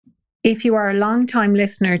If you are a long-time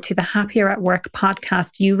listener to the Happier at Work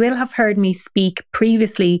podcast, you will have heard me speak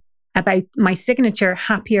previously about my signature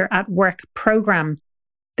Happier at Work program.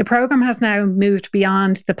 The program has now moved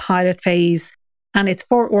beyond the pilot phase, and it's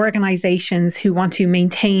for organizations who want to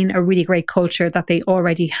maintain a really great culture that they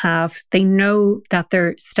already have. They know that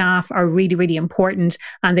their staff are really, really important,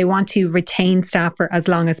 and they want to retain staff for as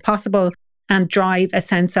long as possible and drive a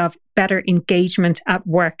sense of better engagement at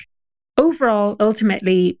work. Overall,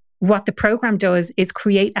 ultimately, what the program does is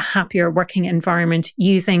create a happier working environment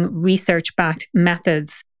using research-backed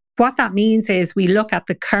methods. What that means is we look at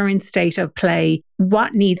the current state of play,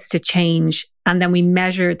 what needs to change, and then we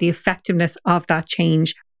measure the effectiveness of that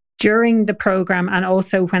change during the program and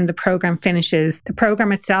also when the program finishes. The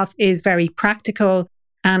program itself is very practical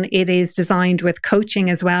and it is designed with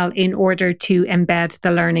coaching as well in order to embed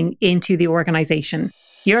the learning into the organization.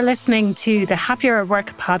 You're listening to the Happier at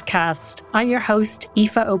Work podcast. I'm your host,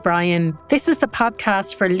 Aoife O'Brien. This is the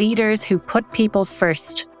podcast for leaders who put people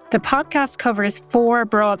first. The podcast covers 4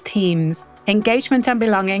 broad themes: engagement and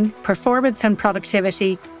belonging, performance and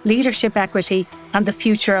productivity, leadership equity, and the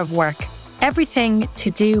future of work. Everything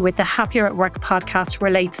to do with the Happier at Work podcast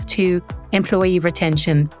relates to employee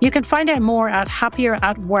retention. You can find out more at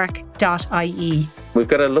happieratwork.ie. We've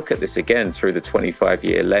got to look at this again through the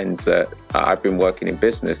 25-year lens that I've been working in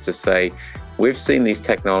business to say, we've seen these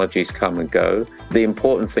technologies come and go. The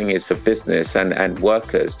important thing is for business and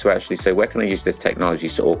workers to actually say, where can I use this technology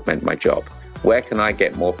to augment my job? Where can I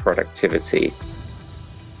get more productivity?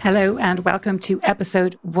 Hello and welcome to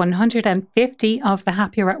episode 150 of the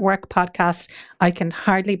Happier at Work podcast. I can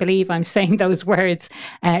hardly believe I'm saying those words.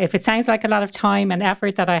 If it sounds like a lot of time and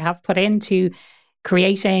effort that I have put into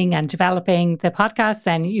creating and developing the podcast,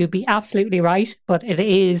 then you'd be absolutely right. But it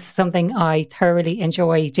is something I thoroughly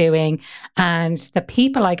enjoy doing. And the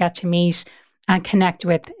people I get to meet and connect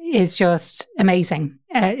with is just amazing.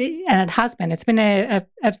 And it has been. It's been a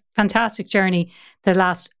fantastic journey the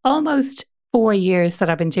last almost 4 years that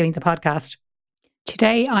I've been doing the podcast.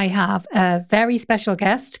 Today, I have a very special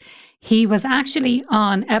guest. He was actually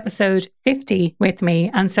on episode 50 with me.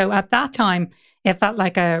 And so at that time, it felt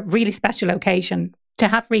like a really special occasion to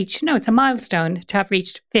have reached, it's a milestone to have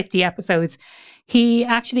reached 50 episodes. He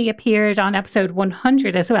actually appeared on episode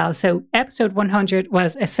 100 as well. So episode 100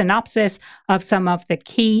 was a synopsis of some of the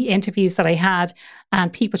key interviews that I had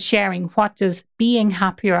and people sharing what does being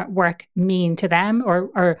happier at work mean to them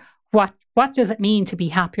or what does it mean to be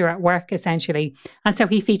happier at work, essentially? And so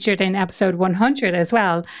he featured in episode 100 as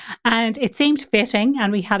well. And it seemed fitting,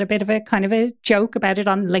 and we had a bit of a kind of a joke about it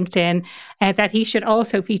on LinkedIn, that he should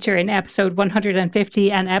also feature in episode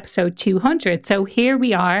 150 and episode 200. So here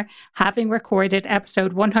we are, having recorded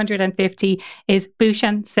episode 150 is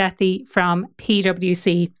Bhushan Sethi from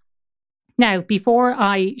PwC. Now, before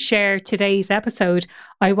I share today's episode,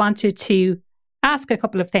 I wanted to ask a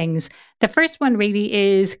couple of things. The first one really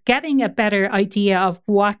is getting a better idea of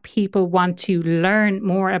what people want to learn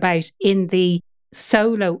more about in the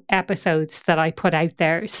solo episodes that I put out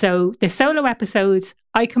there. So the solo episodes,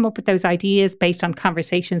 I come up with those ideas based on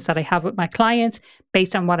conversations that I have with my clients,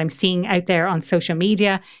 based on what I'm seeing out there on social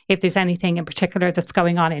media. If there's anything in particular that's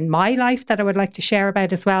going on in my life that I would like to share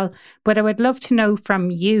about as well. But I would love to know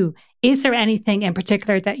from you, is there anything in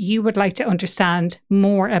particular that you would like to understand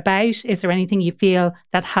more about? Is there anything you feel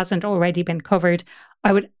that hasn't already been covered?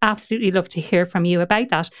 I would absolutely love to hear from you about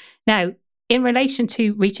that. Now, in relation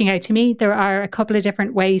to reaching out to me, there are a couple of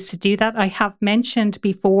different ways to do that. I have mentioned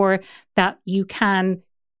before that you can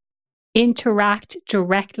interact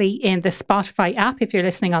directly in the Spotify app if you're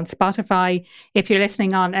listening on Spotify. If you're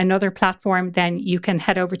listening on another platform, then you can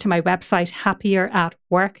head over to my website,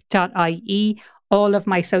 happieratwork.ie. All of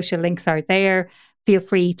my social links are there. Feel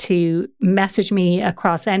free to message me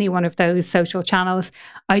across any one of those social channels.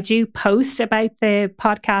 I do post about the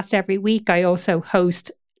podcast every week. I also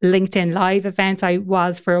host LinkedIn Live events. I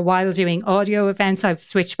was for a while doing audio events. I've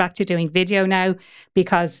switched back to doing video now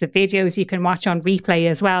because the videos you can watch on replay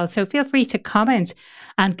as well. So feel free to comment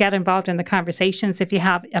and get involved in the conversations. If you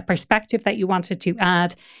have a perspective that you wanted to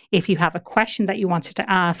add, if you have a question that you wanted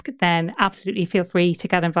to ask, then absolutely feel free to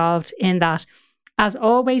get involved in that. As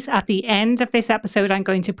always, at the end of this episode, I'm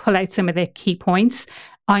going to pull out some of the key points.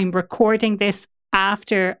 I'm recording this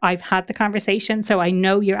after I've had the conversation, so I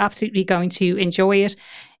know you're absolutely going to enjoy it.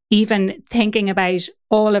 Even thinking about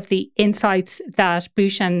all of the insights that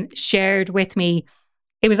Bhushan shared with me,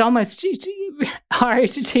 it was almost hard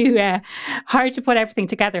to put everything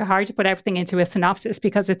together, hard to put everything into a synopsis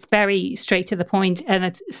because it's very straight to the point and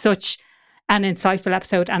it's such an insightful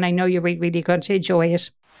episode. And I know you're really going to enjoy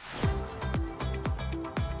it.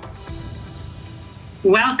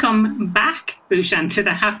 Welcome back, Bhushan, to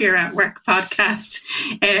the Happier at Work podcast.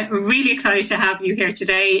 Really excited to have you here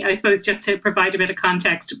today. I suppose just to provide a bit of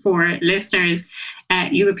context for listeners,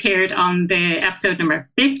 you appeared on the episode number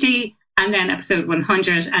 50 and then episode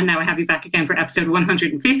 100, and now I have you back again for episode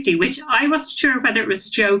 150, which I wasn't sure whether it was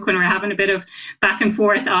a joke when we were having a bit of back and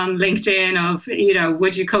forth on LinkedIn of,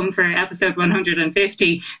 would you come for episode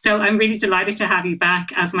 150? So I'm really delighted to have you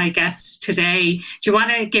back as my guest today. Do you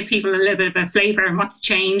want to give people a little bit of a flavour on what's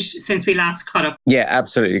changed since we last caught up? Yeah,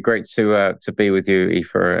 absolutely. Great to be with you,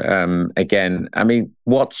 Aoife, again. I mean,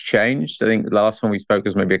 what's changed? I think the last time we spoke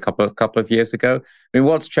was maybe a couple of years ago. I mean,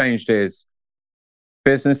 what's changed is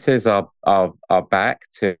businesses are back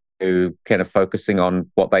to kind of focusing on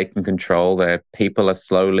what they can control. Their people are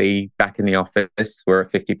slowly back in the office. We're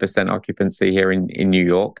at 50% occupancy here in New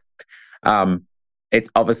York. It's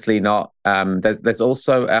obviously not. There's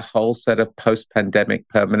also a whole set of post-pandemic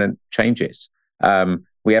permanent changes.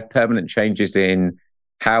 We have permanent changes in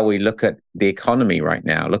how we look at the economy right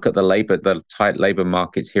now. Look at the tight labor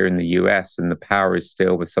markets here in the US, and the power is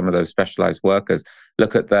still with some of those specialized workers.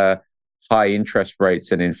 Look at the high interest rates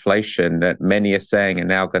and inflation that many are saying are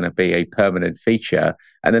now going to be a permanent feature.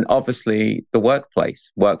 And then obviously the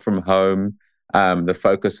workplace, work from home, the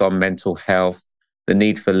focus on mental health, the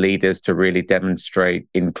need for leaders to really demonstrate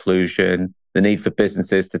inclusion, the need for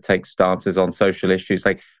businesses to take stances on social issues.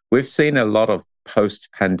 Like, we've seen a lot of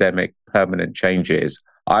post-pandemic permanent changes,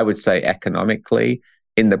 I would say economically,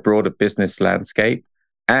 in the broader business landscape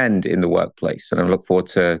and in the workplace. And I look forward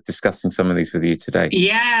to discussing some of these with you today.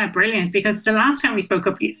 Yeah, brilliant. Because the last time we spoke,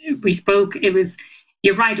 it was,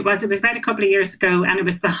 you're right, it was about a couple of years ago, and it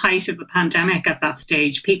was the height of the pandemic at that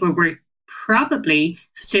stage. People were probably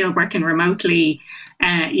still working remotely,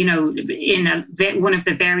 in one of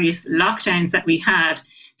the various lockdowns that we had.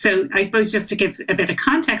 So I suppose just to give a bit of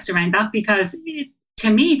context around that, because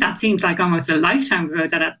to me, that seems like almost a lifetime ago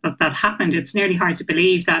that happened. It's nearly hard to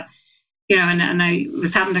believe that, and I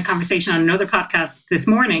was having a conversation on another podcast this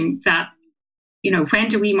morning that, when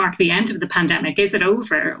do we mark the end of the pandemic? Is it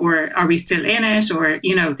over, or are we still in it? Or,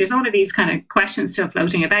 there's all of these kind of questions still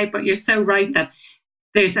floating about, but you're so right that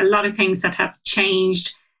there's a lot of things that have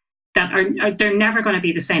changed that they're never going to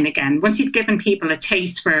be the same again. Once you've given people a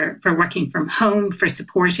taste for working from home, for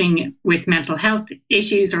supporting with mental health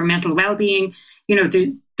issues or mental well-being,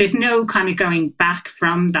 there's no kind of going back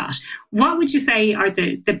from that. What would you say are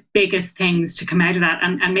the biggest things to come out of that,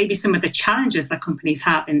 and maybe some of the challenges that companies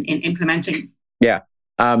have in implementing? Yeah.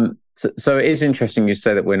 So it is interesting you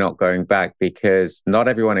say that we're not going back, because not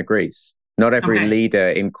everyone agrees. Not every leader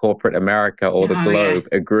in corporate America or the globe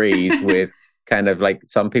agrees with kind of like,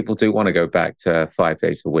 some people do want to go back to 5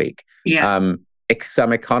 days a week. Yeah.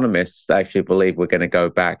 Some economists actually believe we're going to go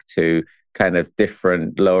back to kind of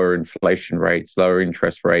different lower inflation rates, lower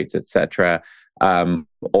interest rates, etc.,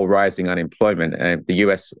 or rising unemployment. The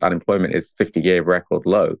US unemployment is 50-year record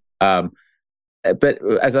low. But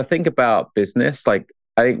as I think about business, I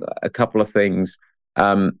think a couple of things.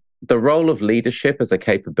 The role of leadership as a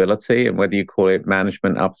capability, and whether you call it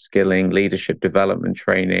management upskilling, leadership development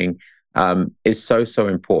training, is so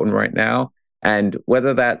important right now. And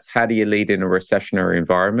whether that's, how do you lead in a recessionary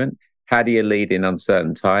environment? How do you lead in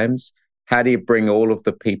uncertain times? How do you bring all of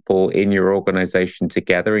the people in your organization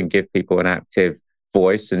together and give people an active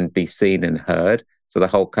voice and be seen and heard? So the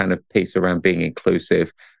whole kind of piece around being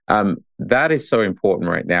inclusive, that is so important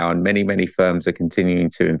right now. And many firms are continuing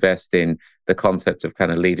to invest in the concept of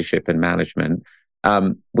kind of leadership and management.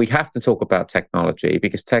 We have to talk about technology,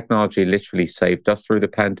 because technology literally saved us through the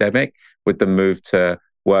pandemic with the move to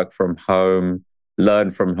work from home, learn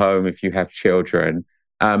from home if you have children.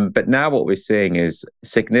 But now what we're seeing is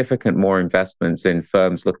significant more investments in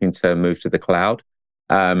firms looking to move to the cloud,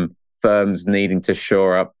 firms needing to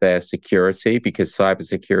shore up their security, because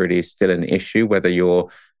cybersecurity is still an issue, whether you're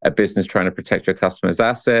a business trying to protect your customers'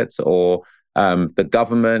 assets, or the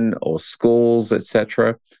government, or schools,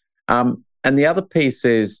 etc. And the other piece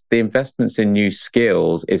is the investments in new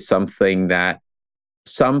skills is something that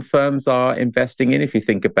some firms are investing in. If you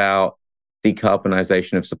think about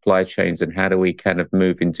decarbonization of supply chains and how do we kind of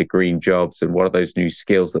move into green jobs, and what are those new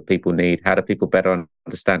skills that people need? How do people better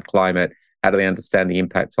understand climate? How do they understand the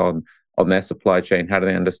impact on their supply chain? How do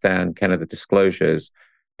they understand kind of the disclosures?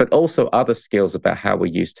 But also other skills about how we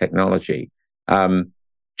use technology.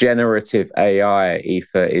 Generative AI,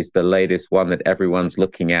 Aoife, is the latest one that everyone's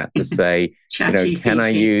looking at to say, can I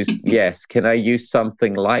use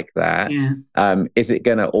something like that? Yeah. Is it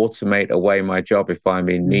going to automate away my job if I'm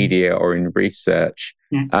in media or in research?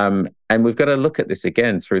 Yeah. And we've got to look at this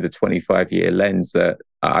again through the 25-year lens that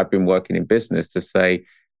I've been working in business to say,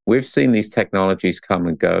 we've seen these technologies come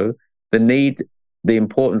and go. The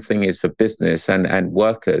important thing is for business and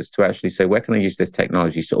workers to actually say, where can I use this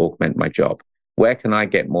technology to augment my job? Where can I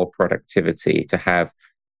get more productivity to have,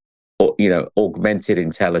 augmented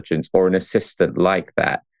intelligence or an assistant like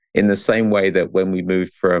that? In the same way that when we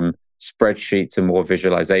moved from spreadsheet to more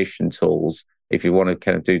visualization tools, if you want to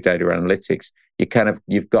kind of do data analytics,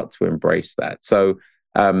 you've got to embrace that. So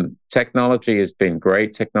technology has been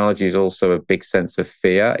great. Technology is also a big sense of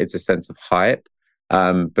fear. It's a sense of hype.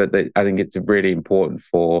 But I think it's really important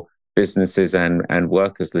for businesses and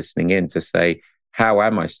workers listening in to say, how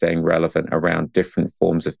am I staying relevant around different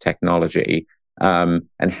forms of technology?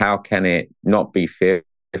 And how can it not be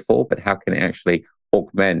fearful, but how can it actually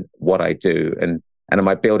augment what I do? And am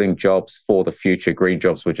I building jobs for the future? Green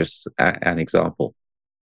jobs were just an example.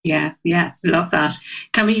 Yeah, love that.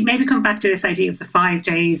 Can we maybe come back to this idea of the 5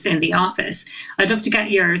 days in the office? I'd love to get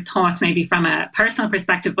your thoughts maybe from a personal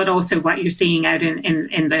perspective, but also what you're seeing out in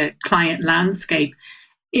the client landscape.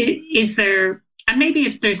 Is there, and maybe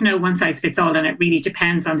there's no one size fits all and it really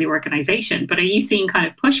depends on the organization, but are you seeing kind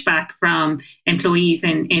of pushback from employees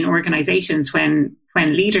in organizations when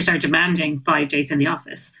leaders are demanding 5 days in the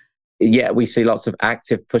office? Yeah, we see lots of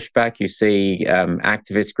active pushback. You see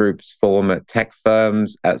activist groups form at tech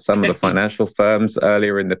firms, at some of the financial firms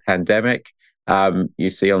earlier in the pandemic. You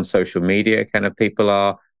see on social media, kind of people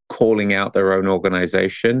are calling out their own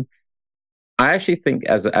organization. I actually think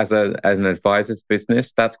as an advisor's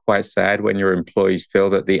business, that's quite sad when your employees feel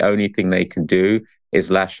that the only thing they can do is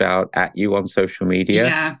lash out at you on social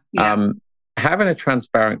media. Yeah. Having a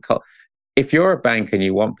transparent culture. If you're a bank and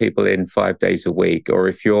you want people in 5 days a week, or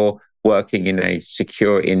if you're working in a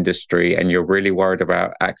secure industry and you're really worried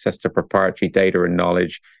about access to proprietary data and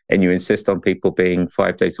knowledge, and you insist on people being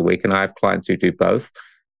 5 days a week, and I have clients who do both,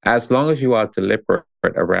 as long as you are deliberate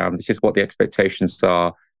around this is what the expectations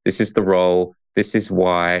are, this is the role, this is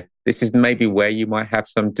why, this is maybe where you might have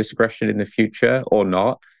some discretion in the future or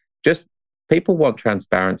not. Just people want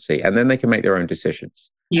transparency, and then they can make their own decisions.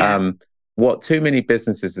 Yeah. What too many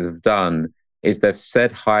businesses have done is they've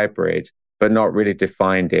said hybrid, but not really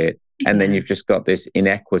defined it. And then you've just got this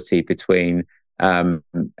inequity between, and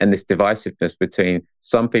this divisiveness between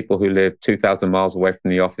some people who live 2,000 miles away from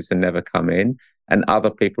the office and never come in, and other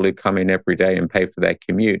people who come in every day and pay for their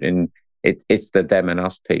commute. And it's the them and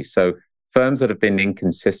us piece. So firms that have been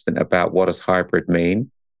inconsistent about what does hybrid mean,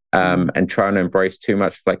 and trying to embrace too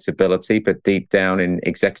much flexibility, but deep down in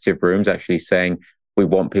executive rooms actually saying, we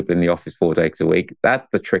want people in the office 4 days a week. That's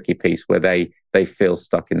the tricky piece where they feel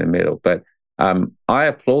stuck in the middle. But I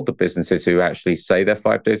applaud the businesses who actually say they're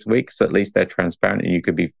 5 days a week, because at least they're transparent and you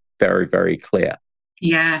can be very, very clear.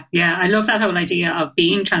 Yeah. I love that whole idea of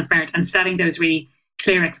being transparent and setting those really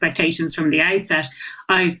clear expectations from the outset.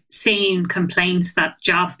 I've seen complaints that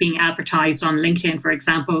jobs being advertised on LinkedIn, for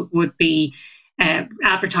example, would be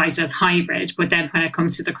advertised as hybrid, but then when it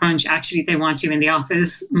comes to the crunch, actually they want you in the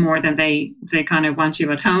office more than they kind of want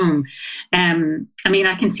you at home. I mean,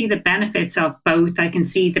 I can see the benefits of both. I can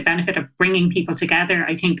see the benefit of bringing people together.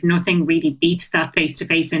 I think nothing really beats that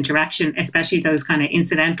face-to-face interaction, especially those kind of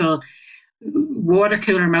incidental water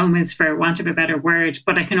cooler moments, for want of a better word.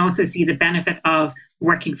 But I can also see the benefit of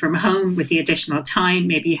working from home with the additional time.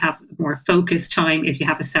 Maybe you have more focused time if you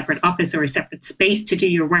have a separate office or a separate space to do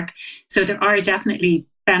your work. So there are definitely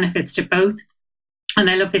benefits to both. And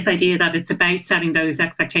I love this idea that it's about setting those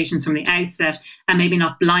expectations from the outset and maybe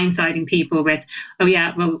not blindsiding people with, oh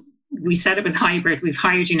yeah, well, we said it was hybrid, we've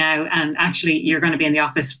hired you now, and actually you're going to be in the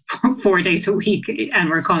office 4 days a week and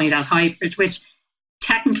we're calling that hybrid, which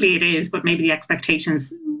technically it is, but maybe the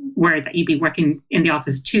expectations were that you'd be working in the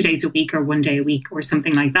office 2 days a week or 1 day a week or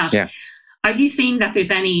something like that. Yeah. Are you seeing that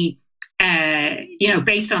there's any,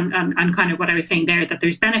 based on kind of what I was saying there, that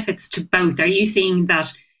there's benefits to both? Are you seeing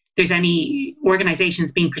that there's any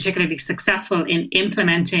organizations being particularly successful in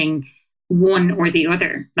implementing one or the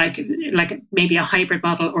other, like maybe a hybrid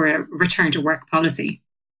model or a return to work policy?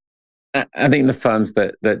 I think the firms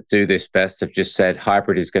that do this best have just said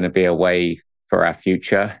hybrid is going to be a way for our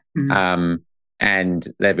future. Mm-hmm.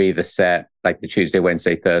 And they've either set like the Tuesday,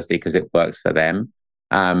 Wednesday, Thursday because it works for them.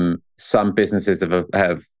 Some businesses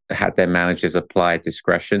have had their managers apply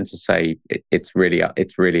discretion to say it's really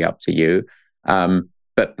up to you.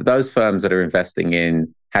 But those firms that are investing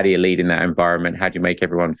in how do you lead in that environment? How do you make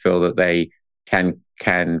everyone feel that they can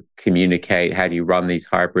communicate? How do you run these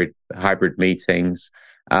hybrid meetings?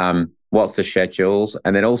 What's the schedules?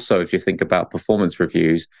 And then also, if you think about performance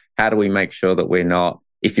reviews, how do we make sure that we're not,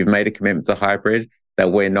 if you've made a commitment to hybrid,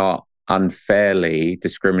 that we're not unfairly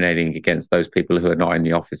discriminating against those people who are not in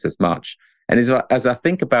the office as much. And as I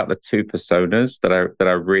think about the two personas that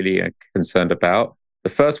I really are concerned about, the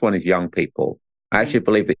first one is young people. I actually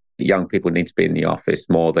believe that young people need to be in the office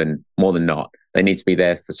more than not. They need to be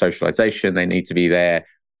there for socialization. They need to be there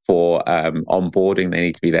for onboarding. They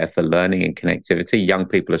need to be there for learning and connectivity. Young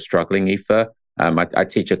people are struggling, Aoife. I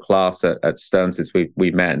teach a class at Stern since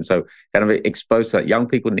we met. And so kind of exposed to that. Young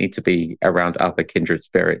people need to be around other kindred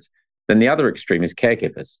spirits. Then the other extreme is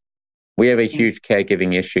caregivers. We have a huge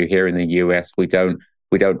caregiving issue here in the US. We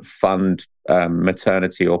don't fund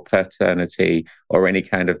maternity or paternity or any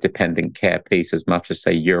kind of dependent care piece as much as,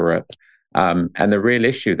 say, Europe. And the real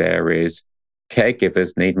issue there is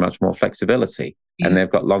caregivers need much more flexibility and they've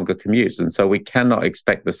got longer commutes. And so we cannot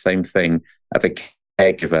expect the same thing of a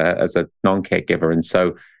caregiver as a non-caregiver. And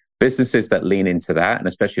so businesses that lean into that, and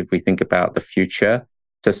especially if we think about the future,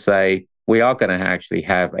 to say we are going to actually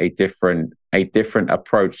have a different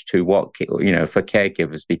approach to what, for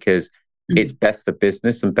caregivers, because it's best for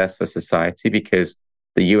business and best for society, because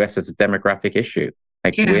the US is a demographic issue.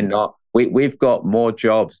 We've got more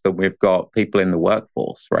jobs than we've got people in the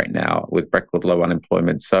workforce right now with record low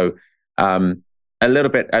unemployment. So a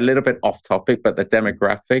little bit off topic, but the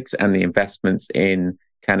demographics and the investments in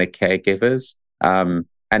kind of caregivers and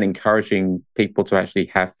encouraging people to actually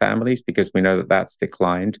have families, because we know that that's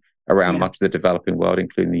declined around much of the developing world,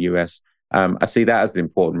 including the US. I see that as an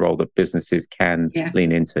important role that businesses can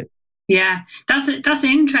lean into. Yeah, that's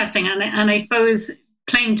interesting. And I suppose,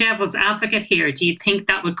 playing devil's advocate here, do you think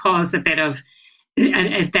that would cause a bit of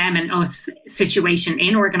a them and us situation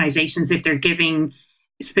in organizations if they're giving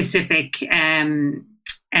specific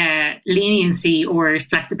leniency or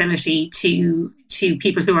flexibility to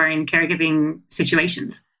people who are in caregiving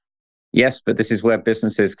situations? Yes, but this is where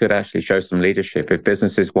businesses could actually show some leadership. If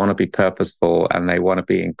businesses want to be purposeful and they want to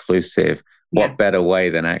be inclusive, what better way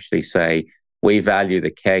than actually say, we value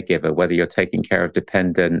the caregiver, whether you're taking care of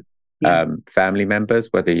dependent family members,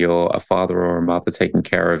 whether you're a father or a mother taking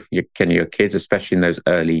care of your kids, especially in those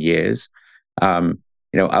early years.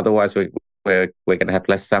 Otherwise we're going to have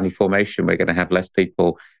less family formation. We're going to have less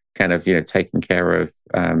people kind of, taking care of,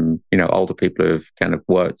 older people who've kind of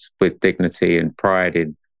worked with dignity and pride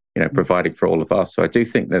in, providing for all of us. So I do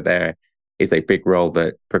think that there is a big role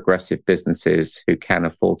that progressive businesses who can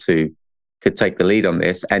afford to could take the lead on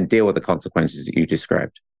this and deal with the consequences that you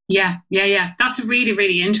described. Yeah. That's really,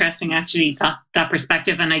 really interesting, actually, that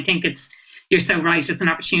perspective. And I think you're so right. It's an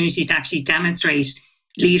opportunity to actually demonstrate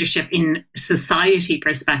leadership in society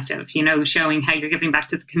perspective, showing how you're giving back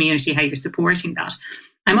to the community, how you're supporting that.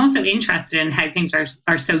 I'm also interested in how things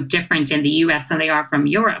are so different in the US than they are from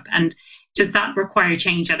Europe. And does that require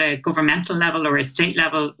change at a governmental level or a state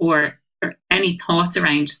level, or any thoughts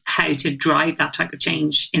around how to drive that type of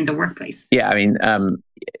change in the workplace? Yeah, I mean,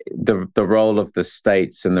 the role of the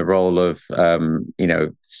states and the role of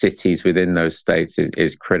cities within those states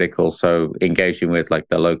is critical. So engaging with like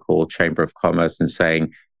the local chamber of commerce and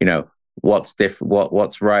saying, what's different,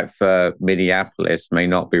 what's right for Minneapolis may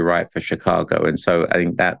not be right for Chicago, and so I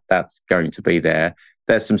think that's going to be there.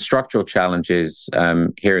 There's some structural challenges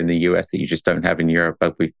here in the US that you just don't have in Europe.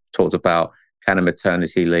 Like we've talked about, kind of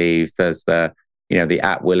maternity leave. There's the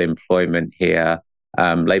at-will employment here.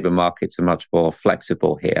 Labor markets are much more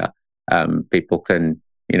flexible here. People can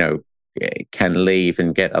leave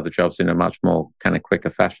and get other jobs in a much more kind of quicker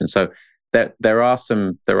fashion. So there are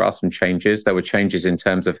some changes. There were changes in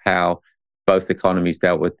terms of how both economies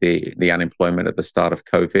dealt with the unemployment at the start of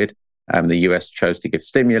COVID. The US chose to give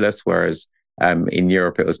stimulus, whereas in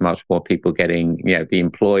Europe, it was much more people getting, the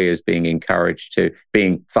employers being encouraged to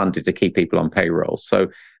being funded to keep people on payroll. So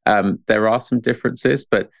there are some differences,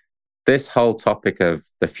 but this whole topic of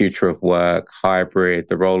the future of work, hybrid,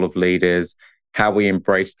 the role of leaders, how we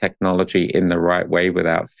embrace technology in the right way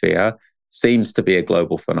without fear seems to be a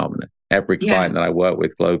global phenomenon. Every client that I work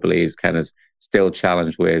with globally is kind of still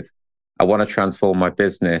challenged with, I want to transform my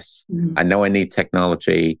business. I know I need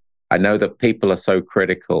technology. I know that people are so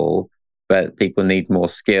critical, but people need more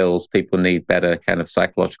skills. People need better kind of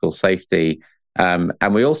psychological safety. And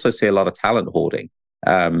we also see a lot of talent hoarding.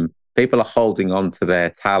 People are holding on to their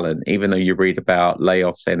talent, even though you read about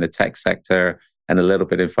layoffs in the tech sector and a little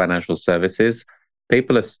bit in financial services.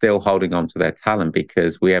 People are still holding on to their talent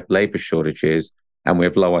because we have labor shortages and we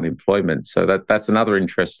have low unemployment. So that's another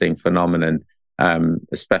interesting phenomenon,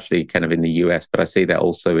 especially kind of in the US, but I see that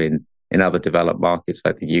also in other developed markets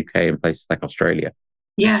like the UK and places like Australia.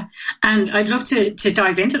 Yeah. And I'd love to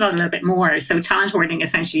dive into that a little bit more. So talent hoarding,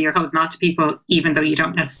 essentially you're holding on to people even though you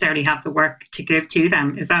don't necessarily have the work to give to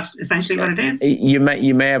them. Is that essentially what it is? You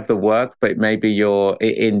may have the work, but maybe you're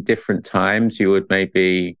in different times. You would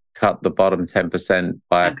maybe cut the bottom 10%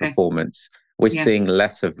 by Okay. performance. We're Yeah. seeing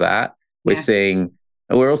less of that. We're Yeah. seeing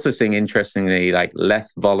we're also seeing interestingly like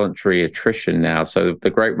less voluntary attrition now. So the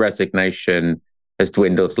Great Resignation has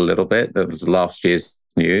dwindled a little bit. That was last year's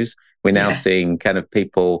news. We're now Yeah. seeing kind of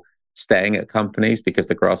people staying at companies because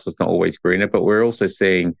the grass was not always greener. But we're also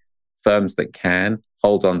seeing firms that can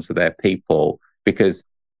hold on to their people because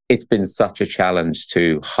it's been such a challenge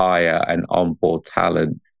to hire and onboard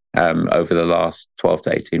talent over the last 12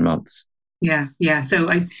 to 18 months. Yeah. Yeah.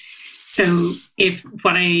 So if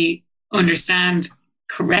what I understand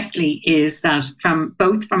correctly is that from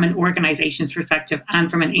both from an organization's perspective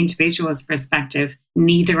and from an individual's perspective,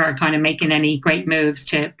 neither are kind of making any great moves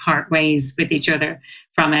to part ways with each other.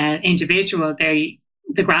 From an individual,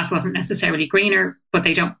 the grass wasn't necessarily greener, but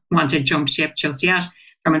they don't want to jump ship just yet.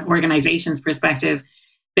 From an organization's perspective,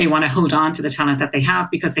 they want to hold on to the talent that they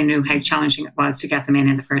have because they knew how challenging it was to get them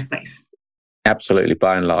in the first place. Absolutely,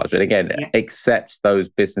 by and large. And again, Yeah. except those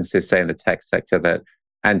businesses, say in the tech sector, that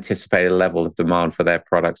anticipate a level of demand for their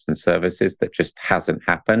products and services that just hasn't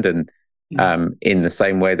happened. And in the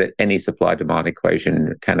same way that any supply demand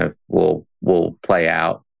equation kind of will play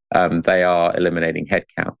out, they are eliminating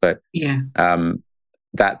headcount. But Yeah.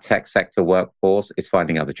 that tech sector workforce is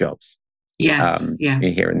finding other jobs. Yes. Yeah.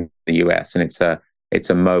 Here in the US, and it's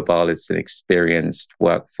a mobile, it's an experienced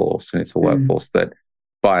workforce, and it's a workforce that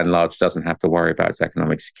by and large doesn't have to worry about its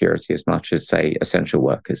economic security as much as, say, essential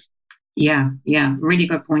workers. Yeah, yeah, really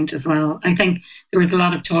good point as well. I think there was a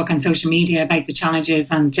lot of talk on social media about the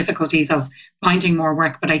challenges and difficulties of finding more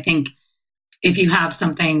work, but I think if you have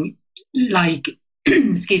something like,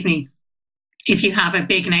 excuse me, if you have a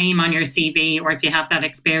big name on your CV or if you have that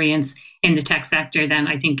experience in the tech sector, then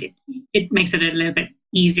I think it makes it a little bit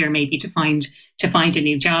easier maybe to find a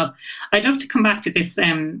new job. I'd love to come back to this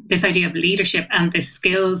idea of leadership and the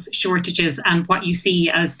skills shortages and what you see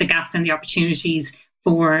as the gaps and the opportunities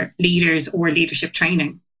for leaders or leadership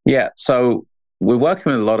training. Yeah, so we're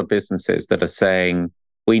working with a lot of businesses that are saying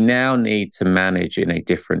we now need to manage in a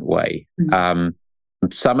different way.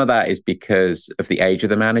 Some of that is because of the age of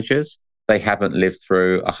the managers. They haven't lived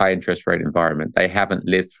through a high interest rate environment. They haven't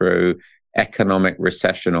lived through economic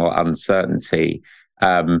recession or uncertainty.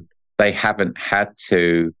 They haven't had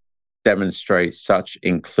to demonstrate such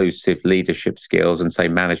inclusive leadership skills and say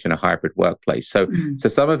manage in a hybrid workplace. So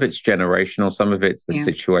some of it's generational, some of it's the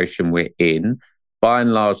situation we're in. By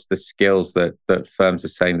and large, the skills that firms are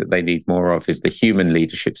saying that they need more of is the human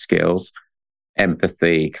leadership skills,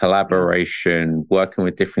 empathy, collaboration, working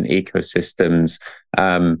with different ecosystems,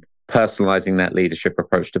 personalizing that leadership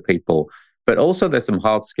approach to people. But also there's some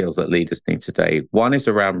hard skills that leaders need today. One is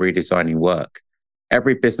around redesigning work.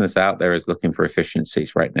 Every business out there is looking for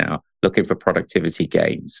efficiencies right now, looking for productivity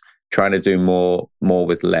gains, trying to do more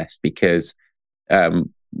with less. Because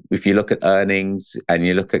if you look at earnings and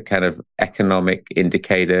you look at kind of economic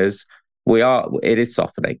indicators, it is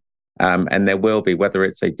softening. And there will be, whether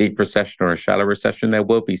it's a deep recession or a shallow recession, there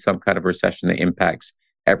will be some kind of recession that impacts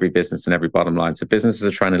every business and every bottom line. So businesses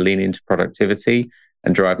are trying to lean into productivity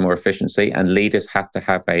and drive more efficiency, and leaders have to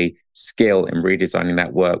have a skill in redesigning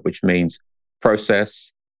that work, which means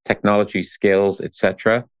process, technology skills,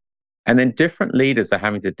 etc. And then different leaders are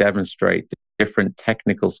having to demonstrate different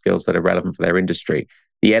technical skills that are relevant for their industry.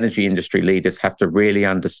 The energy industry leaders have to really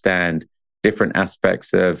understand different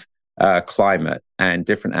aspects of climate and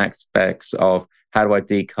different aspects of how do I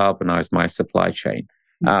decarbonize my supply chain.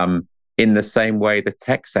 In the same way, the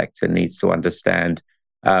tech sector needs to understand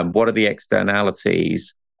what are the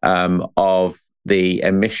externalities of the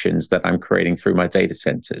emissions that I'm creating through my data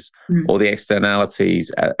centers, or the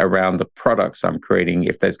externalities around the products I'm creating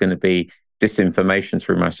if there's going to be disinformation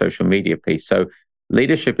through my social media piece. So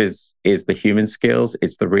leadership is the human skills,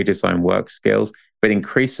 it's the redesign work skills, but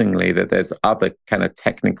increasingly that there's other kind of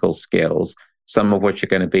technical skills, some of which are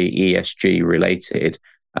going to be ESG related.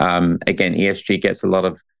 Again, ESG gets a lot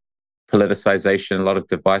of politicization, a lot of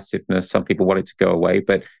divisiveness. Some people want it to go away,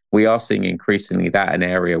 but we are seeing increasingly that an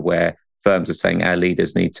area where firms are saying our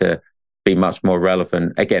leaders need to be much more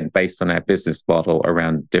relevant, again, based on our business model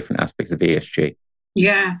around different aspects of ESG.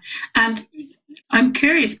 Yeah. And I'm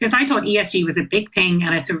curious because I thought ESG was a big thing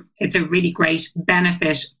and it's a really great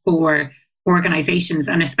benefit for organizations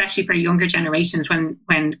and especially for younger generations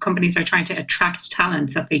when companies are trying to attract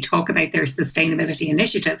talent that they talk about their sustainability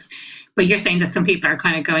initiatives. But you're saying that some people are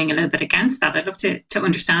kind of going a little bit against that. I'd love to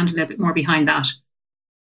understand a little bit more behind that.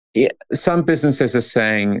 Yeah, some businesses are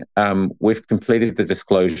saying we've completed the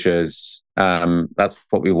disclosures. That's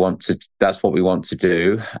what we want to. That's what we want to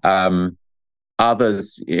do.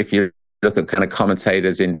 Others, if you look at kind of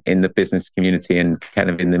commentators in the business community and kind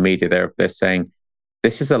of in the media, they're saying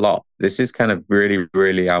this is a lot. This is kind of really,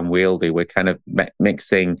 really unwieldy. We're kind of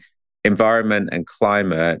mixing environment and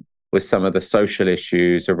climate with some of the social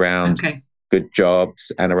issues around good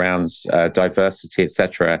jobs and around diversity,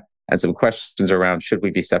 etc. And some questions around, should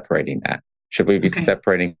we be separating that? Should we be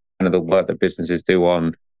separating kind of the work that businesses do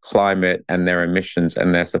on climate and their emissions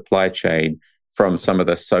and their supply chain from some of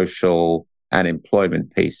the social and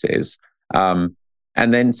employment pieces? And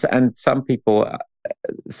some people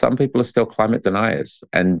are still climate deniers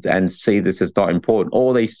and see this as not important,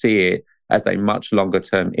 or they see it as a much longer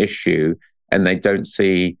term issue, and they don't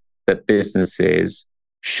see that businesses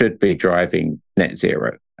should be driving net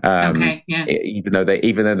zero. Even though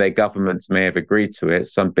their governments may have agreed to it,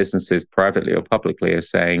 some businesses, privately or publicly, are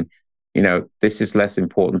saying, this is less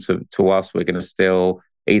important to us. We're going to still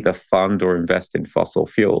either fund or invest in fossil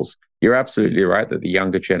fuels. You're absolutely right that the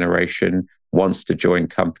younger generation wants to join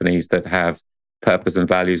companies that have purpose and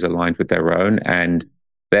values aligned with their own, and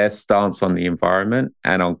their stance on the environment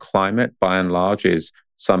and on climate, by and large, is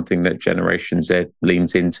something that Generation Z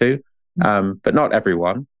leans into, but not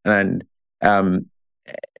everyone. And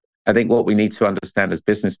I think what we need to understand as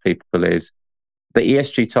business people is the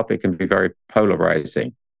ESG topic can be very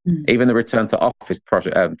polarizing. Even the return to office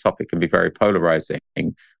topic can be very polarizing.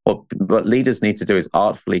 What leaders need to do is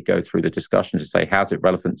artfully go through the discussion to say, how's it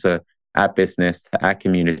relevant to our business, to our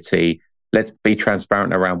community? Let's be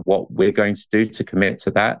transparent around what we're going to do to commit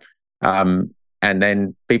to that. And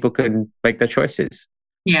then people can make their choices.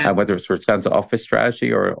 Whether it's a return to office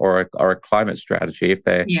strategy or a climate strategy, if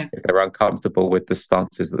they're uncomfortable with the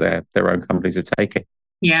stances that their own companies are taking.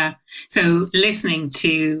 Yeah. So listening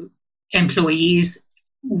to employees,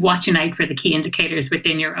 watching out for the key indicators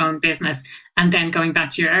within your own business, and then going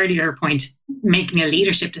back to your earlier point, making a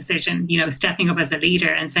leadership decision, stepping up as a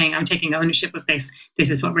leader and saying, I'm taking ownership of this.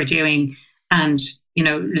 This is what we're doing. And,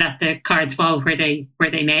 let the cards fall where they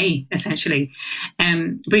may, essentially.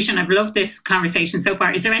 Bhushan, I've loved this conversation so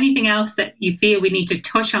far. Is there anything else that you feel we need to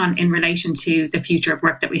touch on in relation to the future of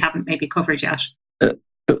work that we haven't maybe covered yet?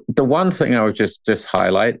 The one thing I would just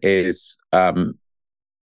highlight is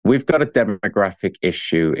we've got a demographic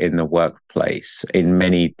issue in the workplace in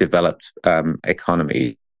many developed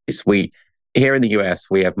economies. Here in the US,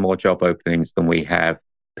 we have more job openings than we have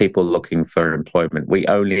people looking for employment. We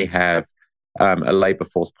only have a labor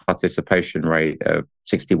force participation rate of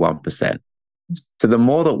 61%. So the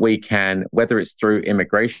more that we can, whether it's through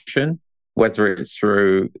immigration, whether it's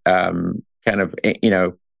through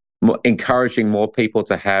encouraging more people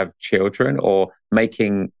to have children, or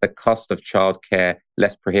making the cost of childcare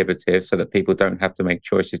less prohibitive so that people don't have to make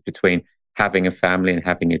choices between having a family and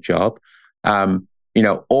having a job,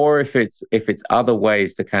 or if it's other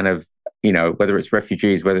ways to kind of, whether it's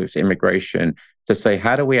refugees, whether it's immigration, to say,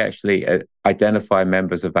 how do we actually identify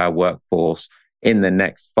members of our workforce in the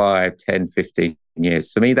next 5, 10, 15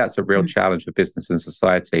 years? For me, that's a real challenge for business and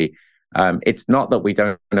society. It's not that we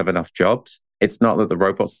don't have enough jobs. It's not that the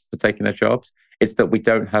robots are taking their jobs. It's that we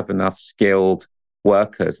don't have enough skilled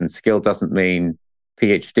workers. And skill doesn't mean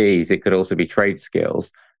PhDs. It could also be trade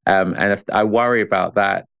skills. And if I worry about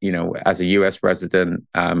that, as a US resident,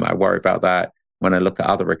 I worry about that when I look at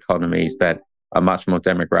other economies that are much more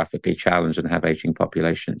demographically challenged and have aging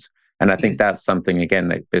populations. And I think that's something, again,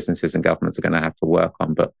 that businesses and governments are going to have to work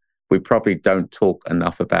on. But we probably don't talk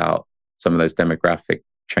enough about some of those demographic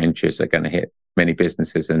changes that are going to hit many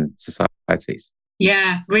businesses and societies.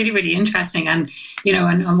 Yeah, really, really interesting. And,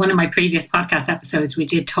 on one of my previous podcast episodes, we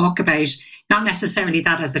did talk about not necessarily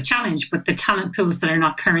that as a challenge, but the talent pools that are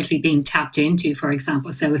not currently being tapped into, for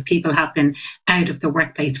example. So if people have been out of the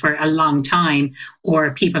workplace for a long time,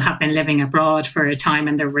 or people have been living abroad for a time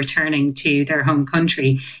and they're returning to their home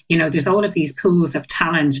country, there's all of these pools of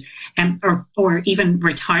talent, or even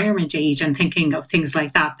retirement age, and thinking of things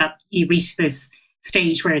like that you reach this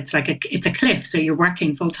stage where it's like it's a cliff. So you're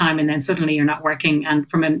working full time and then suddenly you're not working. And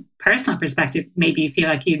from a personal perspective, maybe you feel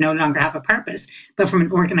like you no longer have a purpose. But from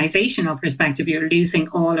an organizational perspective, you're losing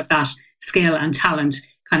all of that skill and talent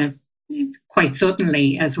kind of quite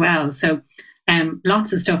suddenly as well. So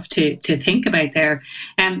lots of stuff to think about there.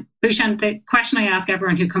 Bhushan, the question I ask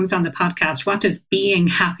everyone who comes on the podcast, what does being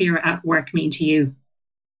happier at work mean to you?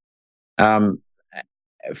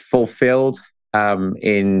 Fulfilled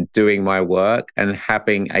in doing my work and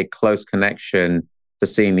having a close connection to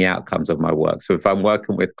seeing the outcomes of my work. So if I'm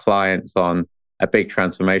working with clients on a big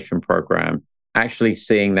transformation program, actually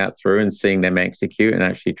seeing that through and seeing them execute and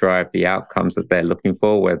actually drive the outcomes that they're looking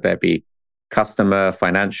for, whether there be customer,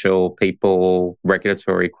 financial, people,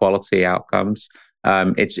 regulatory, quality outcomes.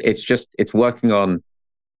 It's working on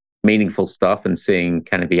meaningful stuff and seeing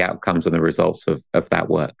kind of the outcomes and the results of that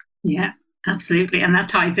work. Yeah, absolutely. And that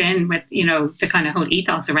ties in with, the kind of whole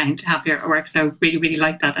ethos around happier at work. So really, really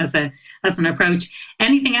like that as an approach.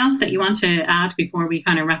 Anything else that you want to add before we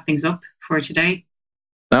kind of wrap things up for today?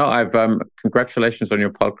 No, I've congratulations on your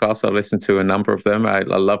podcast. I've listened to a number of them. I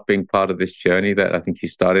love being part of this journey that I think you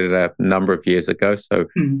started a number of years ago. So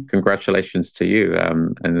congratulations to you.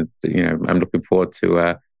 And I'm looking forward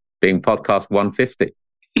to being podcast 150.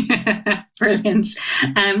 Brilliant.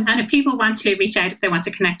 And if people want to reach out, if they want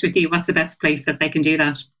to connect with you, what's the best place that they can do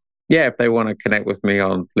that? Yeah, if they want to connect with me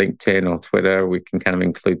on LinkedIn or Twitter, we can kind of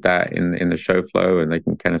include that in the show flow, and they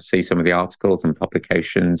can kind of see some of the articles and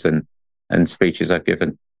publications and speeches I've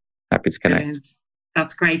given. Happy to connect. Brilliant.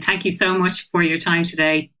 That's great. Thank you so much for your time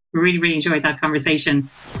today. Really, really enjoyed that conversation.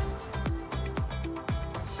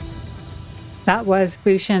 That was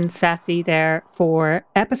Bhushan Sethi there for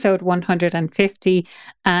episode 150.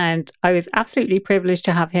 And I was absolutely privileged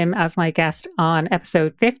to have him as my guest on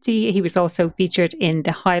episode 50. He was also featured in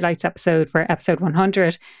the highlights episode for episode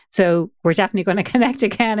 100. So we're definitely going to connect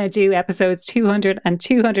again and do episodes 200 and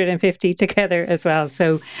 250 together as well.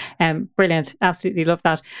 So brilliant. Absolutely love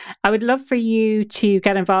that. I would love for you to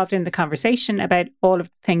get involved in the conversation about all of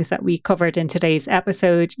the things that we covered in today's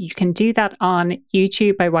episode. You can do that on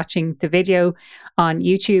YouTube by watching the video on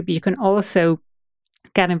YouTube. You can also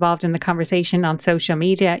get involved in the conversation on social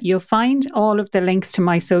media. You'll find all of the links to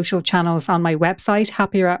my social channels on my website,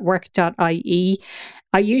 happieratwork.ie.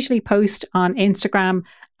 I usually post on Instagram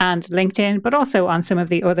and LinkedIn, but also on some of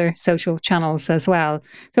the other social channels as well.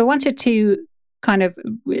 So I wanted to kind of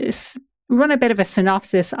run a bit of a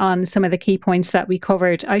synopsis on some of the key points that we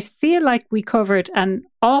covered. I feel like we covered an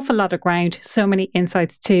awful lot of ground, so many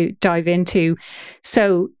insights to dive into.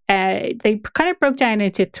 So they kind of broke down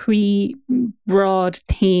into three broad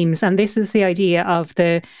themes. And this is the idea of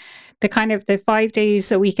the kind of the 5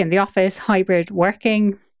 days a week in the office, hybrid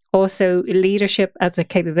working, also leadership as a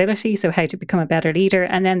capability, so how to become a better leader,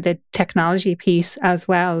 and then the technology piece as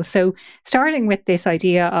well. So starting with this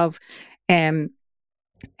idea of the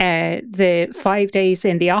 5 days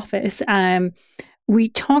in the office, we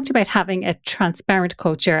talked about having a transparent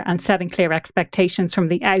culture and setting clear expectations from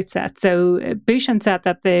the outset. So Bhushan said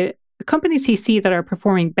that the companies he sees that are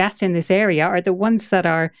performing best in this area are the ones that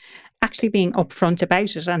are actually being upfront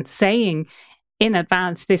about it and saying in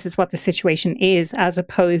advance, this is what the situation is, as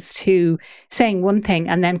opposed to saying one thing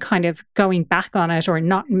and then kind of going back on it or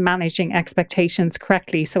not managing expectations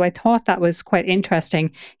correctly. So I thought that was quite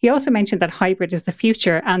interesting. He also mentioned that hybrid is the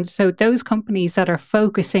future. And so those companies that are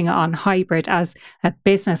focusing on hybrid as a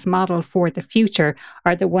business model for the future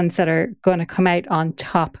are the ones that are going to come out on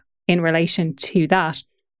top in relation to that.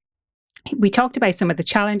 We talked about some of the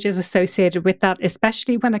challenges associated with that,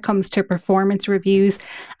 especially when it comes to performance reviews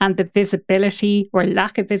and the visibility or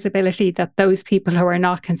lack of visibility that those people who are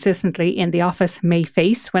not consistently in the office may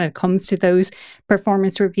face when it comes to those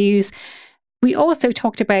performance reviews. We also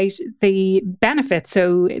talked about the benefits.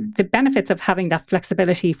 So the benefits of having that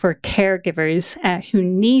flexibility for caregivers who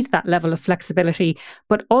need that level of flexibility,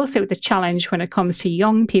 but also the challenge when it comes to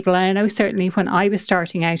young people. And I know certainly when I was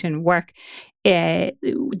starting out in work,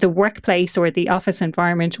 the workplace or the office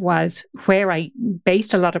environment was where I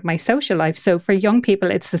based a lot of my social life. So for young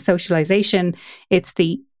people, it's the socialization, it's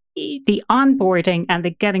the onboarding and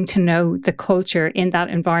the getting to know the culture in that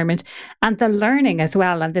environment, and the learning as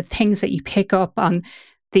well, and the things that you pick up on,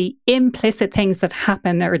 the implicit things that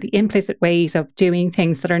happen or the implicit ways of doing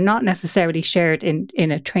things that are not necessarily shared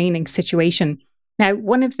in a training situation. Now,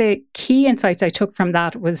 one of the key insights I took from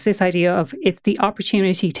that was this idea of it's the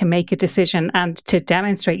opportunity to make a decision and to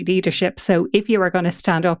demonstrate leadership. So if you are going to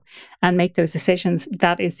stand up and make those decisions,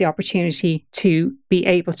 that is the opportunity to be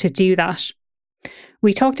able to do that.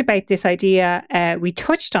 We talked about this idea, we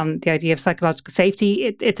touched on the idea of psychological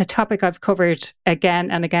safety. It's a topic I've covered again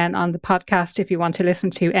and again on the podcast if you want to listen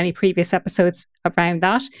to any previous episodes around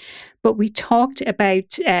that. But we talked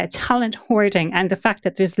about talent hoarding and the fact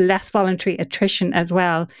that there's less voluntary attrition as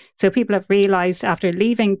well. So people have realised after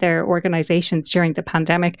leaving their organisations during the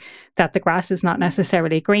pandemic that the grass is not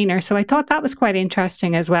necessarily greener. So I thought that was quite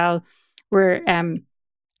interesting as well, where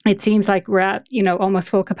it seems like we're at, almost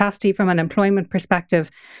full capacity from an employment perspective.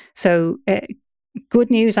 So good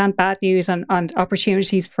news and bad news and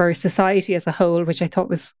opportunities for society as a whole, which I thought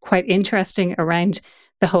was quite interesting around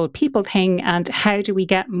the whole people thing and how do we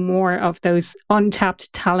get more of those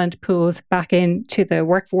untapped talent pools back into the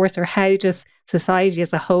workforce, or how does society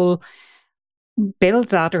as a whole build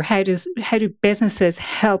that, or how do businesses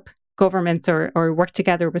help governments or work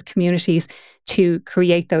together with communities to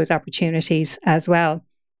create those opportunities as well.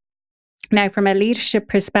 Now, from a leadership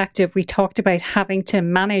perspective, we talked about having to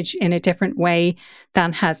manage in a different way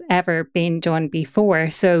than has ever been done before.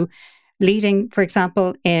 So leading, for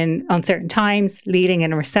example, in uncertain times, leading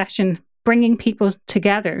in a recession, bringing people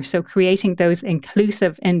together. So creating those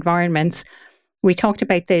inclusive environments. We talked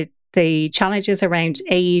about the challenges around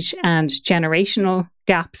age and generational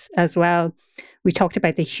gaps as well. We talked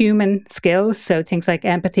about the human skills, so things like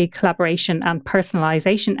empathy, collaboration, and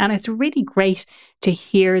personalization. And it's really great to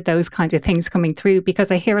hear those kinds of things coming through,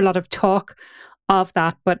 because I hear a lot of talk of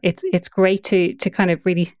that, but it's great to kind of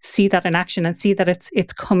really see that in action and see that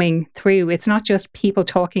it's coming through. It's not just people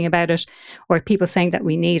talking about it or people saying that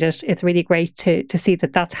we need it. It's really great to see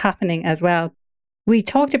that that's happening as well. We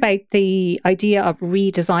talked about the idea of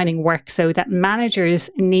redesigning work, so that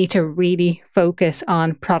managers need to really focus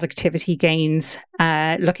on productivity gains,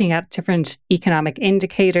 looking at different economic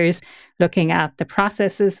indicators, looking at the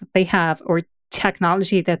processes that they have or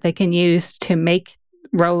technology that they can use to make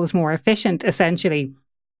roles more efficient, essentially.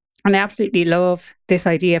 And I absolutely love this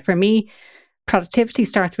idea. For me, productivity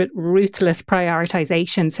starts with ruthless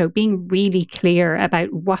prioritization. So being really clear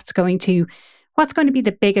about what's going to be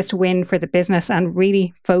the biggest win for the business and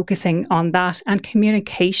really focusing on that. And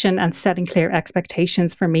communication and setting clear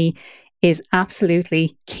expectations for me is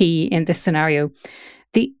absolutely key in this scenario.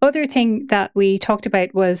 The other thing that we talked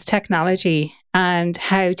about was technology and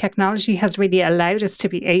how technology has really allowed us to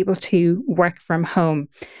be able to work from home.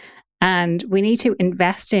 And we need to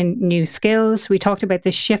invest in new skills. We talked about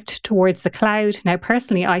the shift towards the cloud. Now,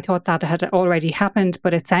 personally, I thought that had already happened,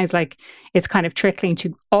 but it sounds like it's kind of trickling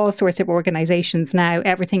to all sorts of organizations now.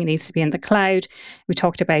 Everything needs to be in the cloud. We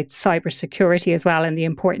talked about cybersecurity as well and the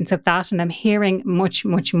importance of that. And I'm hearing much,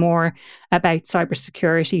 much more about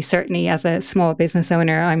cybersecurity. Certainly as a small business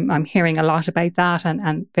owner, I'm hearing a lot about that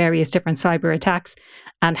and various different cyber attacks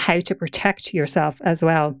and how to protect yourself as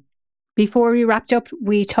well. Before we wrapped up,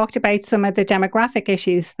 we talked about some of the demographic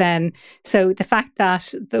issues then. So the fact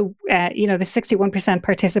that the 61%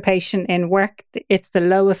 participation in work, it's the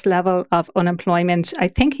lowest level of unemployment, I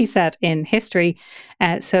think he said, in history.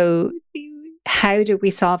 So how do we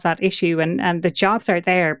solve that issue? And the jobs are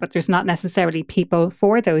there, but there's not necessarily people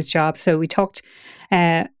for those jobs. So we talked,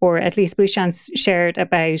 or at least Bhushan shared,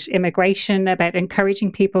 about immigration, about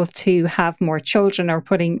encouraging people to have more children, or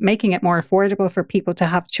making it more affordable for people to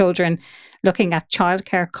have children, looking at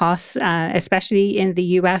childcare costs, especially in the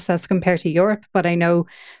US as compared to Europe. But I know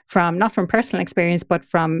not from personal experience, but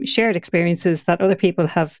from shared experiences that other people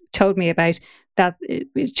have told me about, that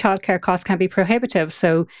childcare costs can be prohibitive.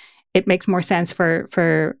 So it makes more sense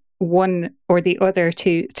for one or the other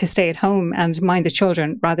to stay at home and mind the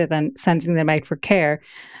children rather than sending them out for care.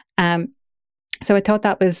 So I thought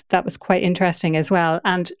that was quite interesting as well.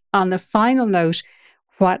 And on the final note,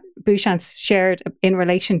 what Bhushan shared in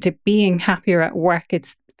relation to being happier at work,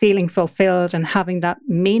 it's feeling fulfilled and having that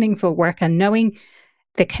meaningful work and knowing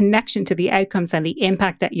the connection to the outcomes and the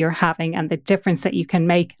impact that you're having and the difference that you can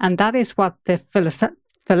make. And that is what the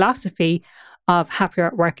philosophy of happier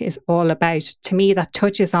at work is all about. To me, that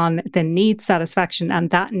touches on the need satisfaction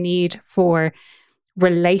and that need for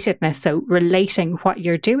relatedness. So relating what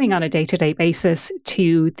you're doing on a day-to-day basis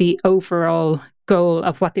to the overall goal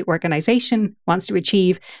of what the organization wants to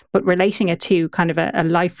achieve, but relating it to kind of a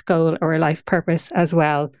life goal or a life purpose as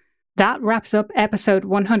well. That wraps up episode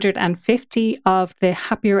 150 of the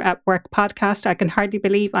Happier at Work podcast. I can hardly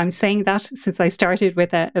believe I'm saying that since I started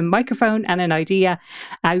with a microphone and an idea.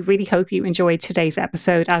 I really hope you enjoyed today's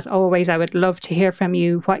episode. As always, I would love to hear from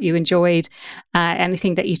you what you enjoyed,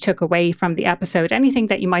 anything that you took away from the episode, anything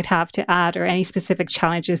that you might have to add, or any specific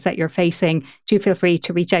challenges that you're facing. Do feel free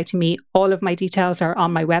to reach out to me. All of my details are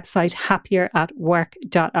on my website,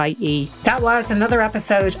 happieratwork.ie. That was another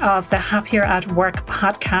episode of the Happier at Work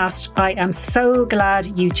podcast. I am so glad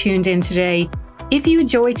you tuned in today. If you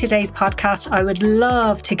enjoyed today's podcast, I would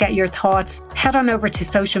love to get your thoughts. Head on over to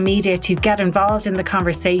social media to get involved in the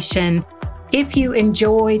conversation. If you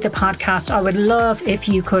enjoy the podcast, I would love if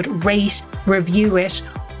you could rate, review it,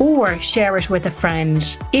 or share it with a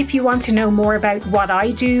friend. If you want to know more about what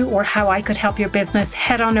I do or how I could help your business,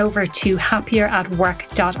 head on over to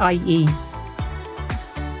happieratwork.ie.